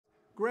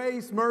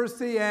Grace,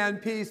 mercy,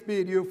 and peace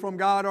be to you from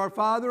God our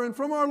Father and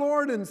from our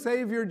Lord and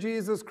Savior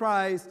Jesus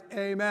Christ.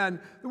 Amen.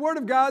 The Word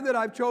of God that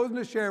I've chosen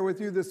to share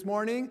with you this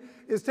morning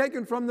is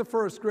taken from the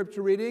first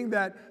scripture reading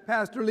that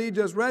Pastor Lee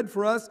just read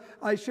for us.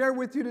 I share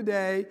with you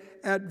today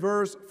at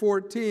verse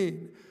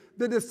 14.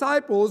 The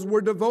disciples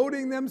were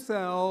devoting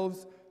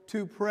themselves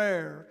to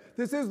prayer.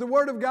 This is the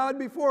Word of God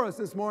before us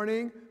this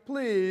morning.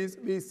 Please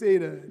be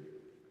seated.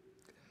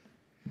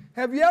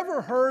 Have you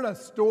ever heard a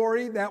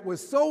story that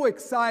was so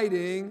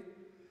exciting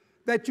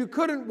that you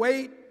couldn't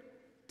wait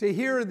to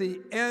hear the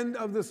end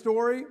of the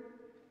story?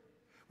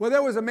 Well,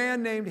 there was a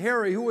man named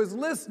Harry who was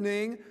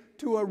listening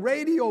to a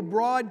radio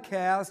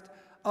broadcast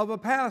of a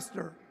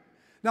pastor.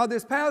 Now,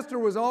 this pastor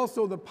was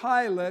also the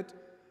pilot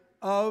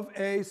of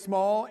a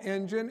small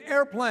engine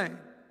airplane.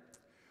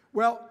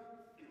 Well,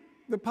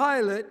 the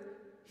pilot,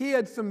 he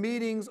had some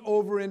meetings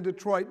over in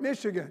Detroit,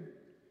 Michigan,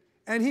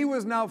 and he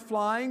was now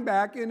flying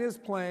back in his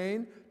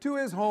plane to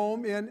his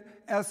home in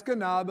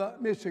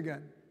Escanaba,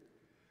 Michigan.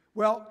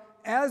 Well,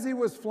 as he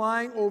was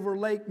flying over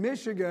Lake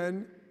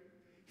Michigan,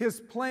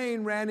 his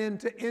plane ran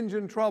into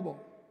engine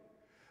trouble.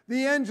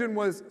 The engine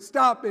was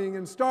stopping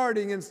and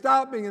starting and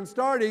stopping and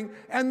starting,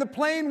 and the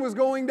plane was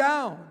going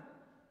down.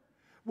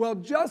 Well,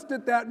 just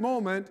at that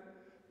moment,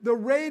 the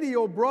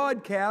radio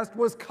broadcast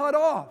was cut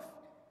off,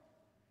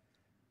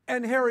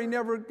 and Harry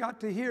never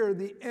got to hear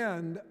the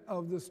end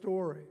of the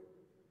story.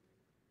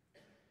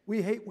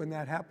 We hate when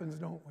that happens,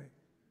 don't we?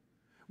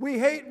 We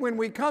hate when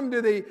we come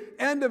to the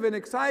end of an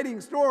exciting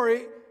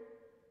story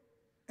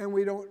and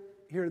we don't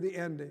hear the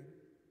ending.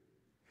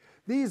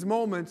 These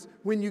moments,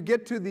 when you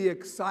get to the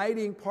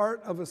exciting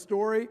part of a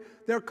story,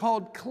 they're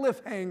called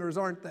cliffhangers,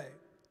 aren't they?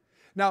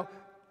 Now,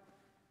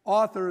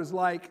 authors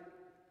like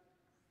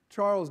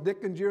Charles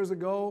Dickens years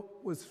ago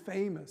was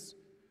famous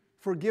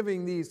for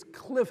giving these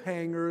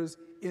cliffhangers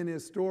in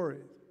his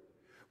stories.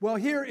 Well,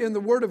 here in the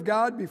Word of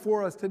God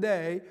before us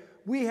today,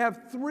 we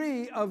have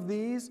 3 of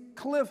these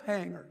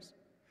cliffhangers.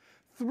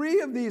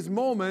 3 of these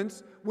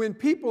moments when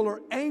people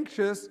are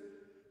anxious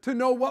to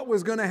know what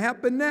was going to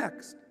happen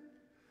next.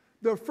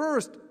 The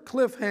first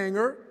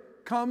cliffhanger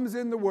comes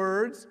in the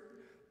words,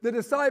 the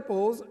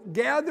disciples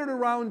gathered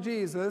around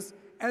Jesus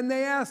and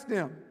they asked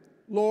him,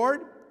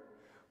 Lord,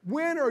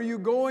 when are you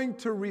going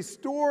to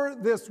restore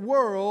this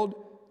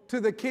world to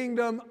the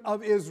kingdom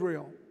of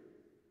Israel?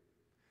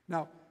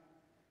 Now,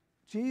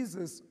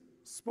 Jesus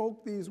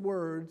spoke these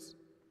words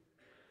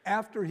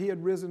after he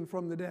had risen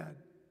from the dead.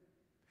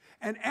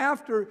 And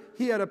after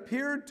he had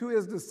appeared to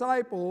his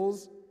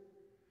disciples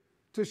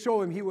to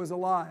show him he was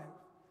alive.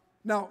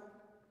 Now,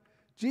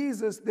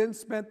 Jesus then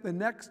spent the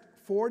next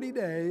 40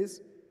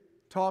 days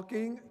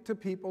talking to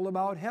people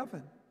about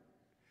heaven.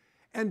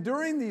 And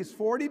during these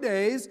 40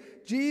 days,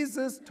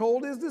 Jesus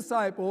told his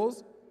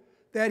disciples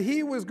that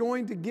he was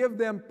going to give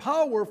them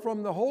power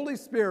from the Holy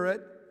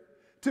Spirit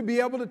to be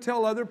able to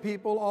tell other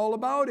people all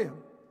about him.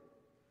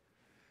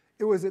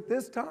 It was at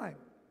this time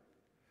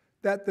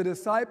that the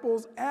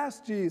disciples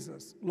asked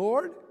Jesus,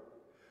 Lord,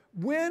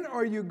 when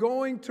are you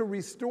going to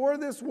restore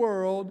this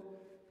world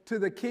to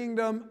the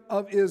kingdom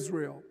of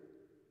Israel?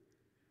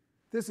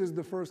 This is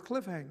the first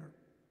cliffhanger.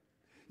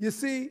 You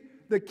see,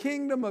 the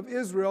kingdom of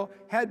Israel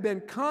had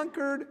been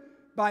conquered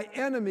by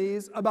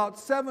enemies about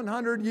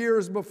 700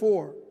 years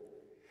before.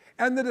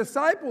 And the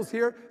disciples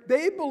here,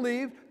 they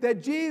believed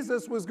that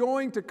Jesus was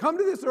going to come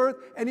to this earth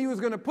and he was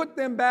going to put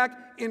them back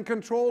in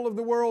control of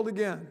the world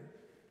again.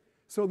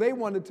 So they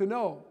wanted to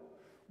know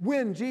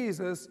when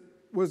Jesus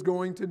was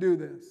going to do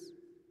this.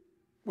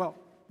 Well,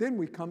 then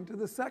we come to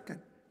the second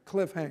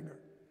cliffhanger.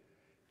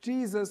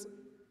 Jesus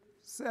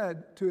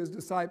said to his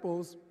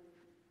disciples,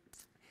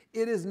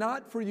 it is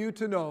not for you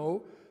to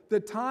know the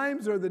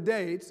times or the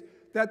dates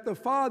that the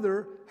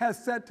Father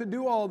has set to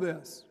do all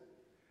this,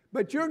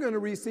 but you're going to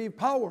receive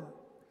power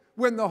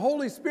when the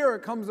Holy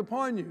Spirit comes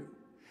upon you,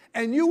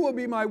 and you will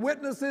be my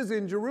witnesses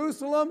in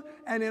Jerusalem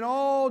and in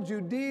all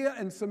Judea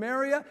and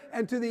Samaria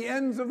and to the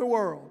ends of the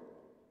world.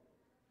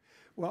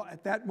 Well,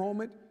 at that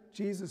moment,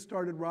 Jesus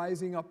started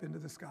rising up into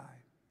the sky,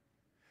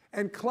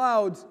 and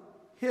clouds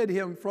hid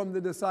him from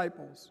the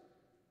disciples.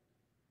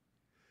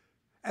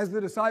 As the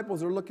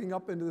disciples are looking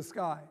up into the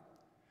sky,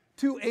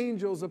 2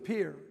 angels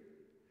appear,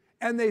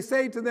 and they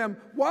say to them,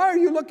 why are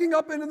you looking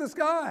up into the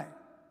sky?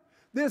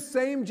 This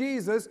same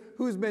Jesus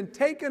who's been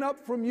taken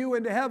up from you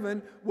into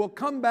heaven will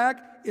come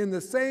back in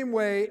the same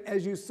way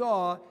as you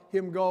saw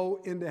him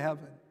go into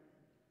heaven.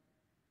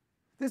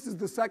 This is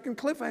the second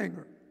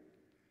cliffhanger.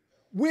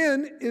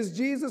 When is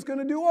Jesus going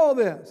to do all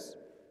this?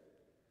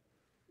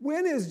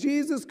 When is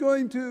Jesus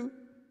going to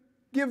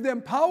give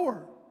them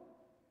power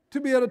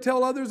to be able to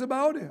tell others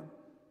about him?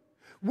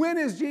 When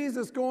is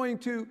Jesus going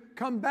to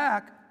come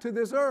back to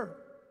this earth?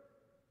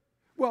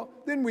 Well,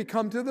 then we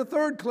come to the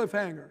third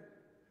cliffhanger.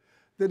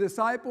 The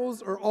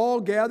disciples are all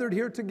gathered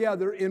here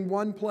together in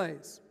one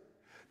place.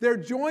 They're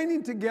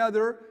joining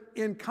together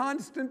in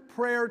constant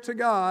prayer to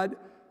God,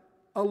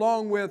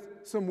 along with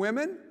some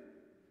women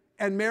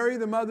and Mary,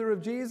 the mother of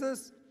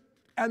Jesus,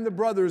 and the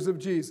brothers of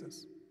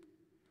Jesus.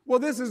 Well,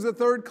 this is the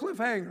third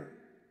cliffhanger.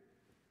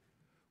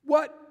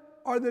 What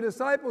are the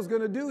disciples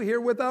going to do here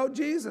without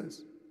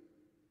Jesus?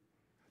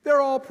 They're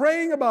all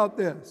praying about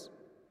this.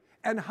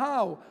 And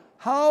how?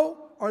 How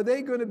are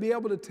they going to be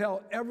able to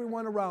tell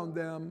everyone around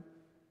them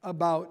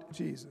about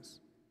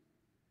Jesus?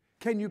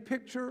 Can you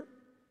picture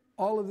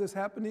all of this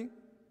happening?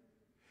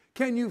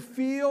 Can you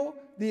feel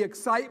the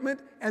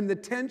excitement and the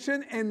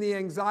tension and the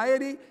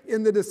anxiety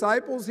in the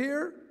disciples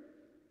here?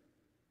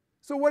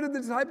 So what did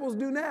the disciples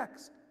do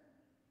next?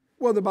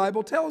 Well, the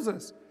Bible tells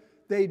us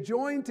they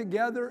joined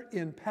together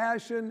in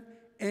passion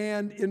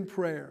and in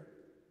prayer.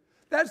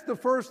 That's the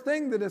first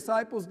thing the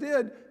disciples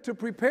did to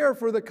prepare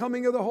for the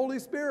coming of the Holy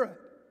Spirit.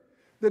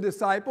 The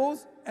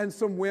disciples and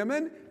some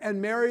women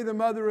and Mary, the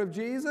mother of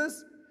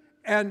Jesus,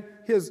 and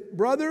his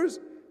brothers,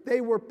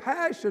 they were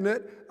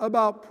passionate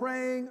about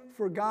praying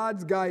for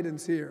God's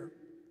guidance here.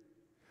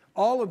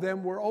 All of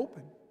them were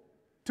open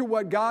to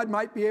what God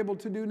might be able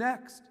to do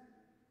next.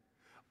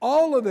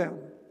 All of them,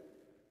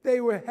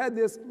 had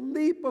this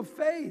leap of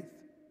faith.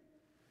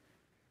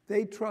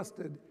 They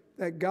trusted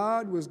that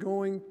God was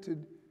going to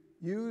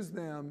use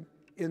them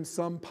in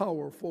some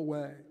powerful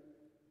way.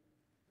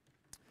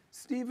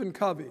 Stephen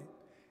Covey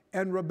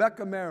and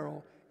Rebecca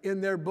Merrill, in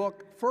their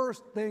book,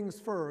 First Things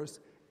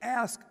First,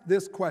 ask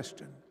this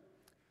question: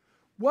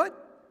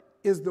 what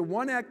is the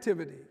one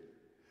activity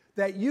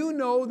that you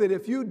know that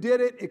if you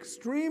did it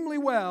extremely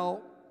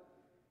well,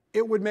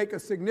 it would make a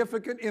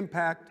significant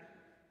impact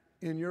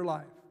in your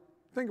life?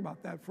 Think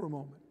about that for a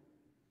moment.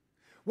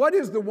 What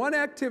is the one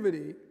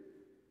activity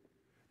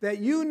that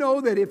you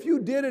know that if you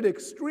did it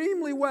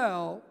extremely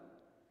well,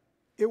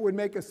 it would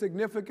make a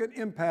significant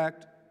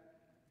impact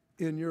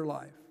in your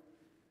life?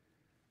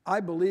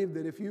 I believe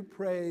that if you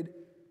prayed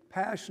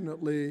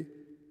passionately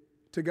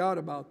to God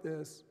about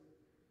this,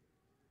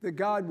 that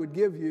God would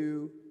give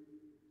you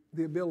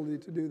the ability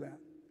to do that.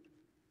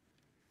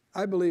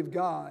 I believe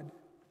God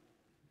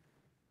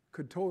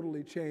could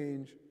totally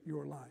change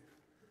your life.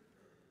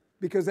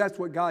 Because that's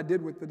what God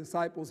did with the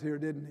disciples here,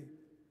 didn't he?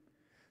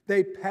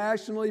 They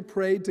passionately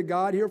prayed to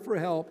God here for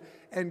help,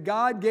 and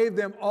God gave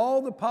them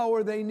all the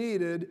power they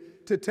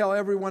needed to tell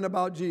everyone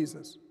about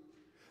Jesus.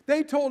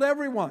 They told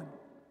everyone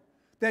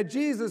that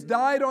Jesus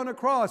died on a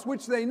cross,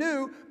 which they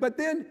knew, but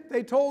then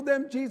they told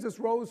them Jesus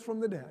rose from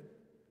the dead,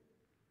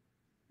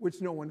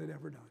 which no one had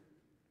ever done.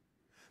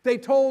 They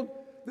told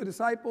the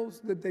disciples,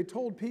 that they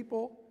told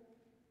people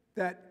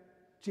that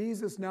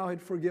Jesus now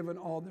had forgiven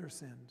all their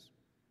sins,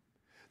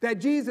 that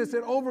Jesus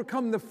had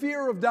overcome the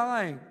fear of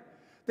dying,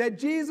 that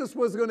Jesus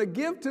was going to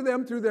give to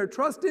them through their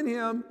trust in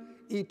him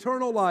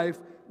eternal life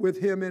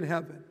with him in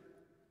heaven.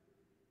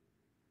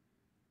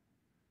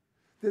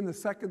 Then the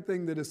second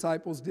thing the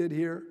disciples did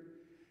here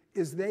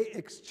is they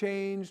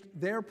exchanged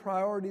their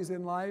priorities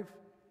in life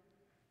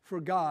for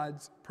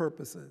God's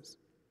purposes.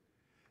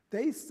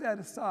 They set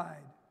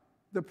aside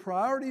the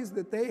priorities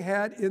that they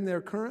had in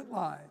their current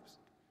lives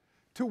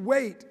to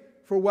wait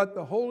for what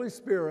the Holy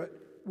Spirit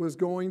was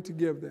going to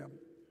give them.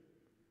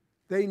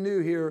 They knew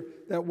here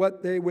that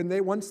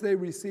once they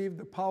received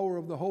the power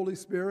of the Holy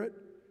Spirit,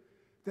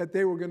 that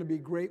they were going to be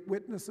great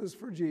witnesses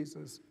for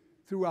Jesus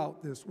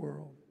throughout this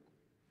world.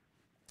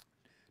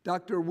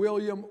 Dr.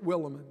 William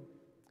Kollmann,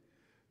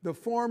 the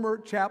former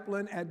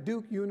chaplain at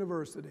Duke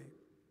University,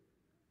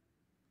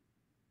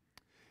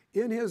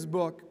 in his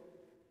book,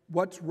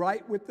 What's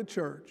Right with the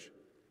Church,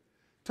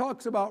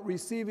 talks about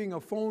receiving a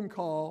phone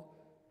call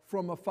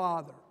from a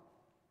father,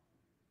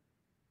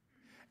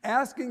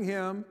 asking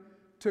him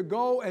to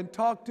go and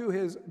talk to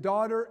his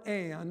daughter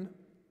Anne,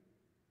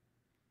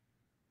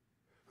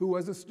 who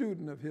was a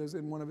student of his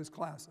in one of his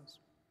classes.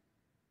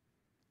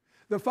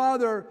 The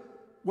father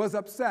was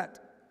upset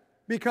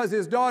because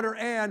his daughter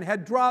Anne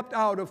had dropped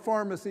out of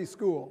pharmacy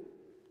school.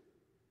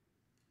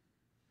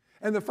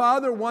 And the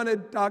father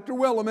wanted Dr.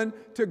 Kollmann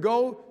to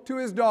go to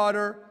his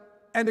daughter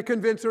and to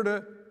convince her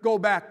to go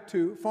back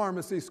to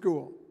pharmacy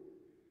school.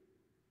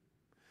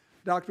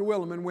 Dr.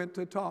 Kollmann went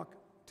to talk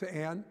to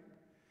Anne.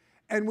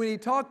 And when he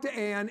talked to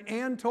Anne,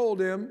 Anne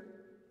told him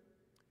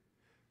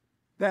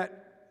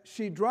that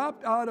she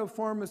dropped out of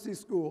pharmacy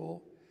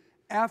school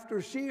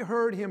after she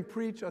heard him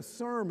preach a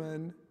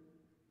sermon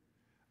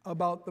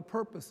about the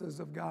purposes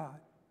of God.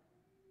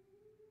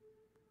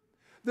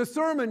 The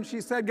sermon,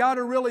 she said, got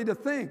her really to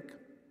think.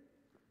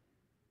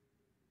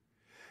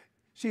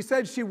 She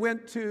said she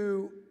went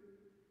to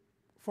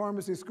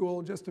pharmacy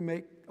school just to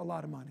make a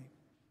lot of money.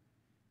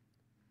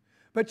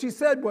 But she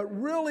said what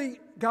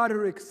really got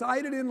her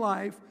excited in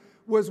life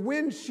was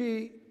when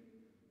she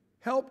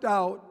helped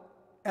out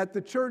at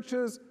the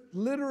church's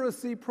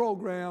literacy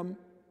program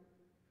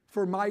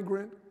for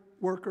migrant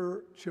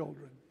worker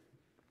children.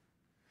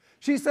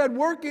 She said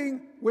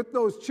working with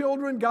those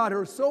children got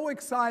her so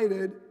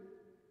excited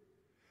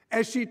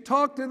as she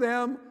talked to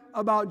them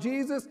about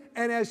Jesus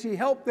and as she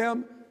helped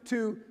them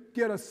to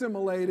get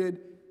assimilated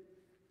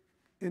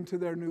into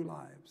their new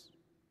lives.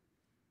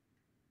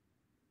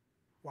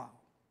 Wow.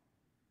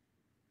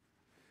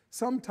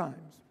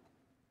 Sometimes,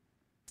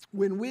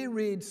 when we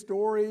read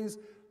stories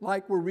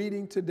like we're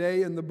reading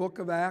today in the book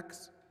of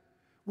Acts,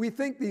 we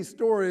think these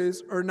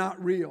stories are not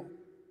real.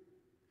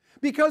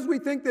 because we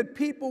think that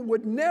people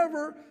would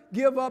never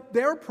give up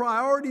their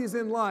priorities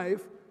in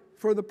life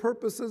for the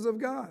purposes of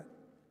God.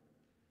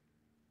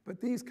 But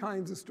these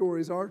kinds of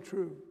stories are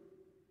true,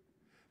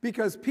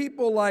 because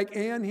people like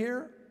Anne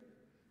here,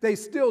 they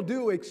still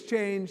do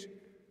exchange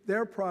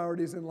their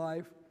priorities in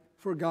life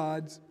for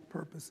God's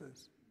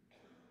purposes.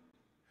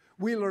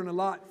 We learn a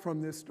lot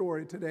from this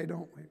story today,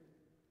 don't we?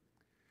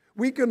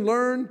 We can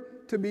learn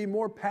to be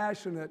more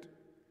passionate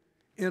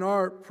in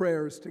our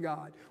prayers to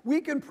God.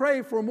 We can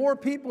pray for more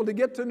people to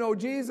get to know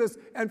Jesus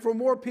and for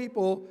more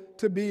people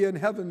to be in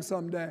heaven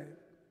someday.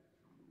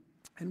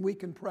 And we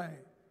can pray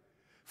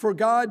for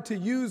God to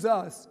use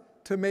us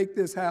to make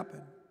this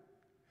happen.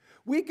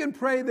 We can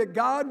pray that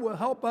God will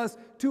help us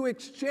to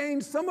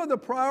exchange some of the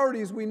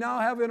priorities we now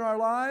have in our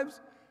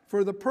lives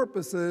for the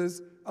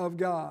purposes of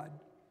God.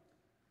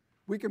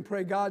 We can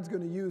pray God's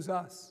going to use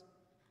us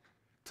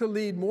to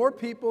lead more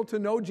people to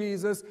know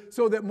Jesus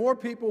so that more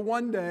people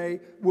one day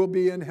will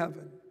be in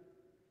heaven.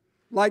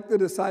 Like the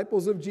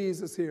disciples of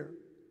Jesus here,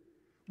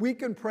 we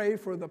can pray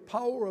for the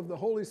power of the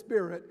Holy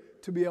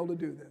Spirit to be able to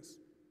do this.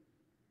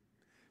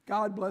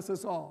 God bless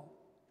us all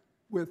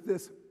with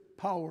this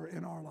power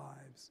in our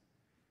lives.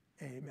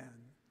 Amen.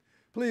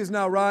 Please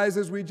now rise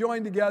as we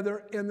join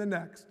together in the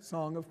next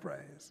song of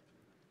praise.